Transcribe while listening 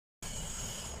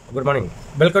Good morning.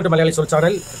 Welcome to Malayali Soul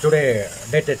channel. Today,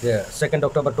 dated 2nd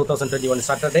October 2021,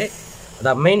 Saturday.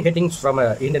 The main headings from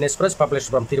Indian Express, published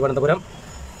from Thiruvananthapuram.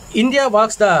 India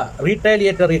walks the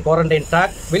retaliatory quarantine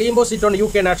track, will impose it on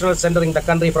UK nationals entering the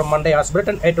country from Monday as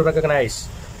Britain had to recognize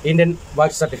Indian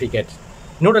vaccine certificate.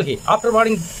 New Delhi. After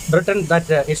warning Britain that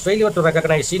its failure to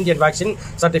recognize Indian vaccine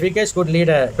certificates could lead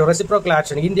to reciprocal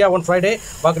action, India on Friday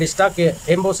walked its track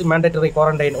imposing mandatory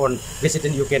quarantine on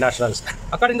visiting UK nationals.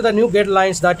 According to the new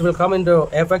guidelines that will come into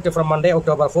effect from Monday,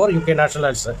 October 4, UK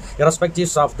nationals,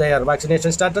 irrespective of their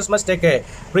vaccination status, must take a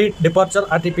pre-departure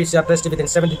RT-PCR test within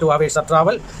 72 hours of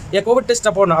travel, a COVID test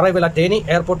upon arrival at any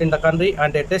airport in the country,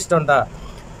 and a test on the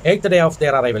 8th day of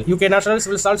their arrival. UK nationals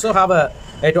will also have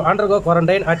to undergo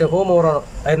quarantine at home or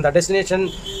in the destination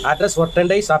address for 10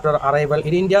 days after arrival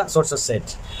in India, sources said.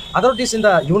 Authorities in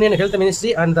the Union Health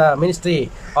Ministry and the Ministry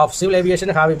of Civil Aviation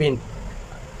have been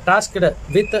tasked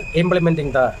with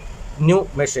implementing the new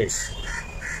measures.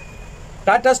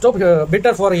 Tata stop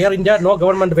bidder for Air India, no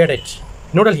government verdict.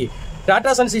 New Delhi.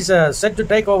 Tata Sons is set to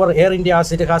take over Air India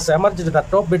as it has emerged the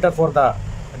top bidder for the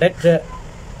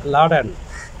debt-laden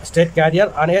state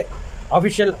carrier. An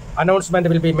official announcement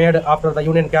will be made after the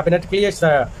Union Cabinet clears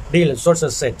the deal,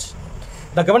 sources said.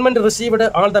 The government received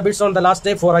all the bids on the last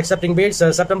day for accepting bids.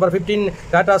 September 15,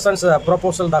 Tata Sons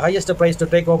proposal the highest price to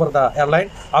take over the airline.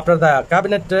 After the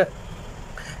Cabinet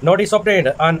notice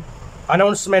obtained, an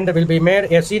announcement will be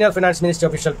made, a senior finance ministry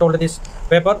official told this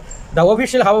paper. The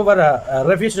official, however,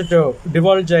 refused to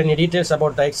divulge any details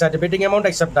about the exact bidding amount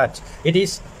except that it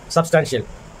is substantial.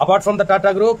 Apart from the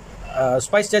Tata Group,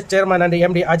 SpiceJet chairman and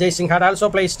MD Ajay Singh had also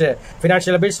placed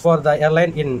financial bids for the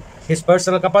airline in his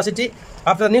personal capacity.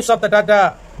 After the news of the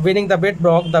Tata winning the bid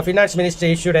broke, the finance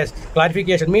ministry issued a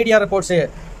clarification. Media reports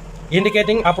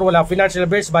indicating approval of financial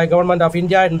bids by Government of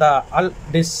India in the Al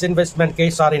disinvestment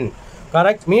case are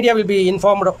incorrect. Media will be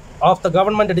informed of the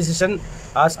government decision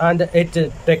as and it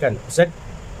taken, said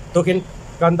Tuhin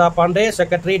Kanda Pandey,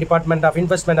 Secretary, Department of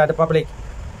Investment and Public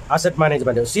Asset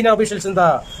Management. Senior officials in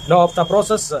the know of the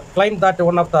process claimed that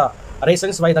one of the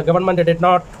reasons why the government did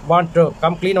not want to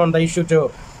come clean on the issue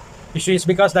is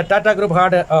because the Tata Group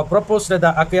had proposed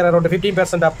the acquire around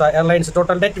 15% of the airline's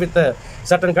total debt with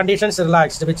certain conditions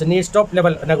relaxed, which needs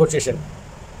top-level negotiation.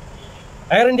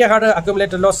 Air India had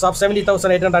accumulated loss of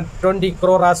 70,820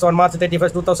 crore as on March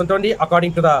 31, 2020.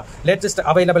 According to the latest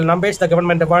available numbers, the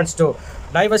government wants to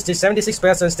divest its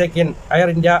 76% stake in Air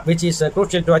India, which is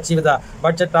crucial to achieve the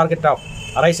budget target of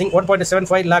rising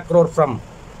 1.75 lakh crore from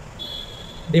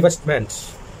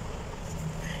divestments.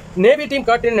 Navy team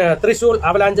caught in Trishul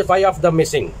avalanche, 5 of them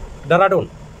missing. Dehradun.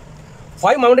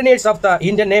 5 mountaineers of the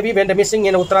Indian Navy went missing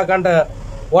in Uttarakhand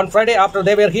on Friday after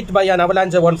they were hit by an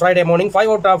avalanche on Friday morning. 5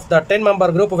 out of the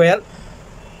 10-member group were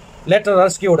later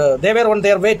rescued. They were on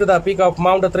their way to the peak of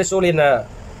Mount Trishul in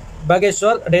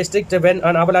Bageshwar district when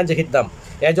an avalanche hit them.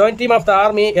 A joint team of the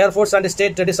Army, Air Force and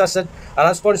State Disaster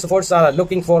Response Force are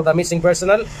looking for the missing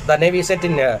personnel, the Navy said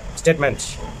in a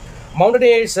statement.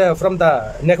 Mountaineers from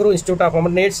the Nehru Institute of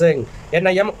Mountaineers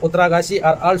NIM Uttaragasi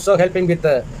are also helping with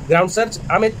the ground search.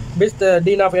 Amit Bist,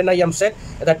 Dean of NIM, said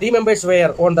the team members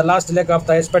were on the last leg of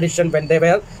the expedition when they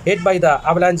were hit by the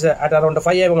avalanche at around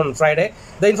 5 a.m. on Friday.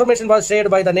 The information was shared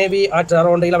by the Navy at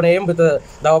around 11 a.m. with the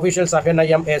officials of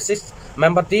NIM. A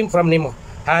 6-member team from NIM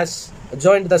has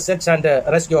joined the search and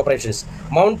rescue operations.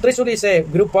 Mount Trishul is a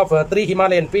group of 3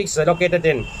 Himalayan peaks located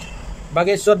in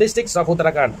Bageshwar districts of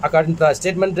Uttarakhand. According to the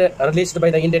statement released by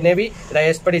the Indian Navy, the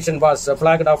expedition was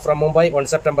flagged off from Mumbai on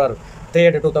September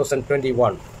 3,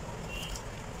 2021.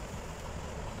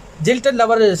 Jilted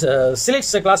lover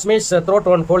slits classmates' throat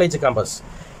on college campus.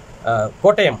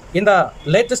 Kottayam. In the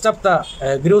latest of the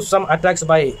gruesome attacks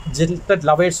by jilted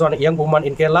lovers on a young woman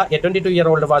in Kerala, a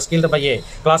 22-year-old was killed by a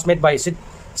classmate by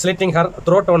slitting her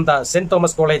throat on the St.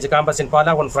 Thomas College campus in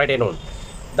Pala on Friday noon.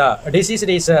 The deceased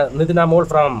is Nidina Mole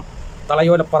from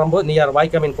Talayola Parambu near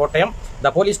Vaikam in Kottayam.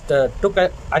 The police took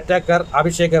attacker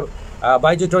Abhishek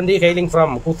Baiju 20 hailing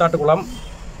from Kuttatukulam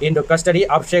into custody.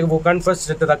 Abhishek, who confessed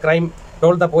to the crime,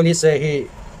 told the police he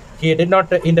did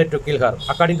not intend to kill her.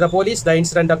 According to the police, the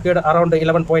incident occurred around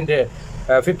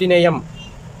 11:15 a.m.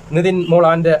 Nidin Mole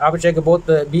and Abhishek, both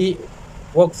B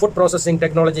food processing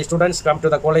technology students, come to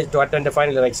the college to attend the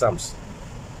final exams.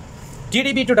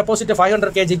 TDB to deposit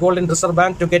 500 kg gold in Reserve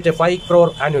Bank to get 5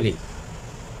 crore annually.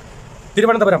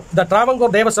 Thiruvananthapuram. The Travancore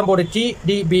Devasam Board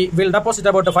TDB will deposit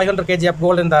about 500 kg of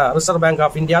gold in the Reserve Bank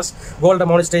of India's gold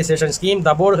monetization scheme.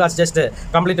 The board has just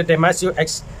completed a massive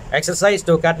exercise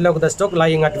to catalog the stock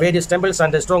lying at various temples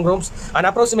and strong rooms. An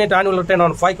approximate annual return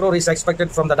on 5 crore is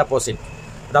expected from the deposit.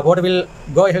 The board will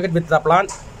go ahead with the plan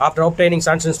after obtaining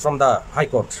sanctions from the High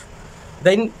Court.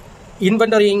 The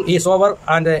inventorying is over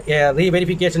and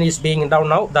re-verification is being done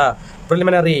now. The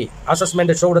preliminary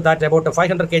assessment showed that about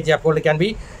 500 kg of gold can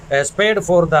be spared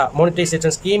for the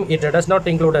monetization scheme. It does not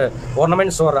include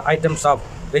ornaments or items of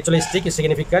ritualistic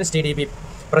significance, TDB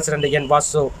President N.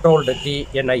 Vasu told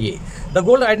TNIA. The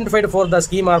gold identified for the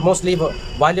scheme are mostly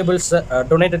valuables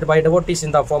donated by devotees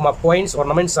in the form of coins,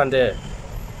 ornaments, and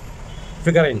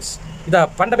figurines. The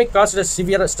pandemic caused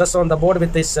severe stress on the board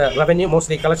with this revenue,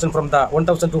 mostly collection from the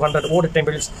 1,200 old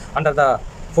temples under the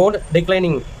fold,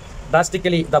 declining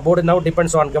drastically. The board now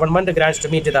depends on government grants to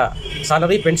meet the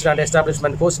salary, pension, and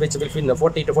establishment costs, which will be in the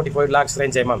 40 to 45 lakhs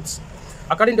range a month.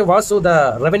 According to Vasu,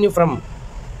 the revenue from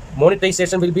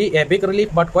monetization will be a big relief,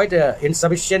 but quite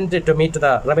insufficient to meet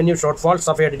the revenue shortfall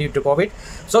suffered due to COVID.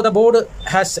 So the board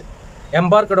has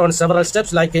embarked on several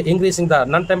steps like increasing the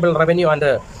non-temple revenue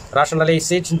and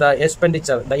rationalizing the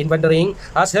expenditure. The inventorying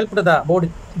has helped the board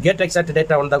get exact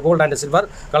data on the gold and silver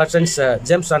collections,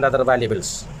 gems, and other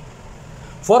valuables.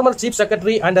 Former Chief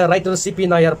Secretary and writer C.P.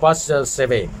 Nair passed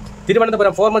away.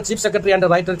 Thiruvananthapuram former Chief Secretary and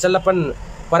writer Chellappan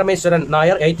Parameswaran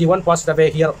Nair, 81, passed away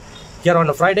here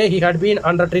on Friday. He had been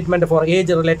under treatment for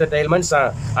age-related ailments.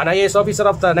 An IAS officer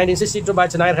of the 1962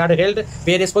 batch, Nair had held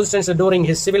various positions during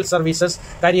his civil services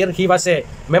career. He was a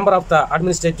member of the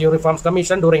Administrative Reforms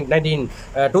Commission during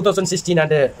 2016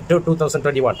 and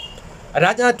 2021.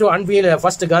 Raja to unveil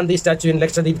first Gandhi statue in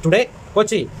Lakshadweep today.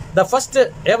 Kochi, the first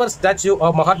ever statue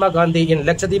of Mahatma Gandhi in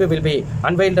Lakshadweep will be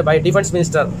unveiled by Defence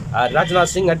Minister Rajnath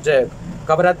Singh at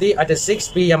Kavarati at 6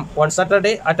 p.m. on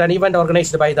Saturday at an event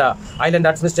organized by the island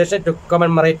administration to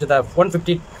commemorate the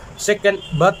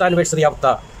 152nd birth anniversary of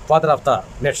the father of the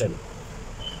nation.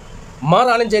 Mar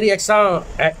Alanjeri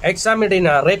examined in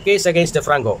a rape case against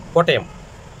Franco, Kottayam.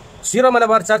 Syro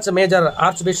Malabar Church Major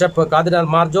Archbishop Cardinal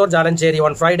Mar George Alanjeri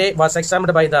on Friday was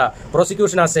examined by the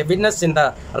prosecution as a witness in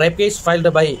the rape case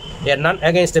filed by a nun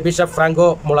against Bishop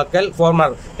Franco Mulakal,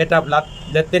 former head of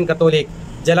Latin Catholic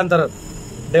Jalandhar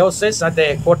Diocese at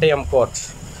the Kottayam court.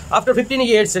 After 15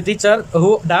 years, a teacher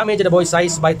who damaged a boy's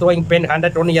eyes by throwing pen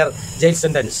handed 1-year jail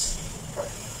sentence.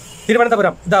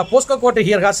 Thiruvananthapuram, the POSCO court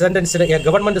here has sentenced a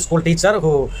government school teacher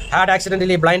who had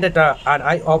accidentally blinded an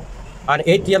eye of an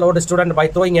 8-year-old student by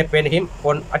throwing a pen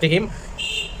at him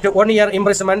to 1 year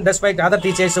imprisonment, despite other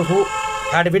teachers who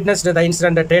had witnessed the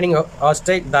incident turning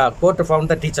hostile. The court found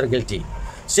the teacher guilty.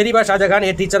 Shriba Shahjahan,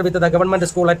 a teacher with the government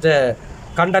school at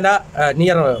Kandala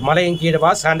near Malayankid,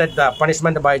 was handed the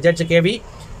punishment by Judge K.V.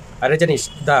 Rajanish.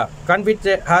 The convict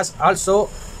has also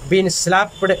been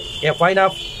slapped a fine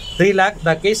of 3 lakh.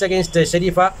 The case against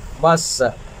Sharifa was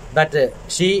that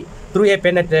she threw a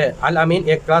pen at Al-Amin,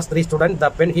 a class 3 student. The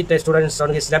pen hit a student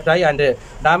on his left eye and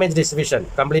damaged his vision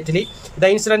completely. The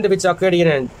incident, which occurred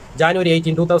in January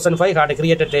 18, 2005, had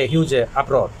created a huge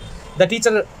uproar. The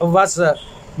teacher was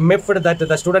miffed that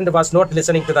the student was not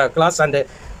listening to the class and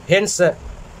hence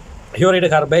hurried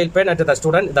her bail pen at the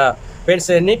student. The pen's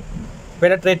nib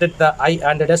penetrated the eye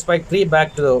and despite 3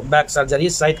 back-to-back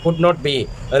surgeries, sight could not be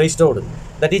restored.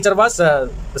 The teacher was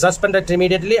suspended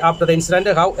immediately after the incident.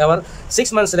 However,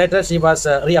 6 months later, she was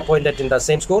reappointed in the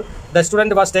same school. The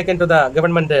student was taken to the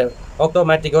government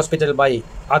ophthalmic hospital by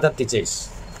other teachers.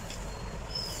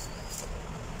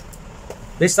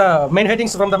 These are main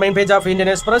headings from the main page of Indian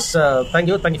Express. Thank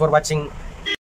you for watching.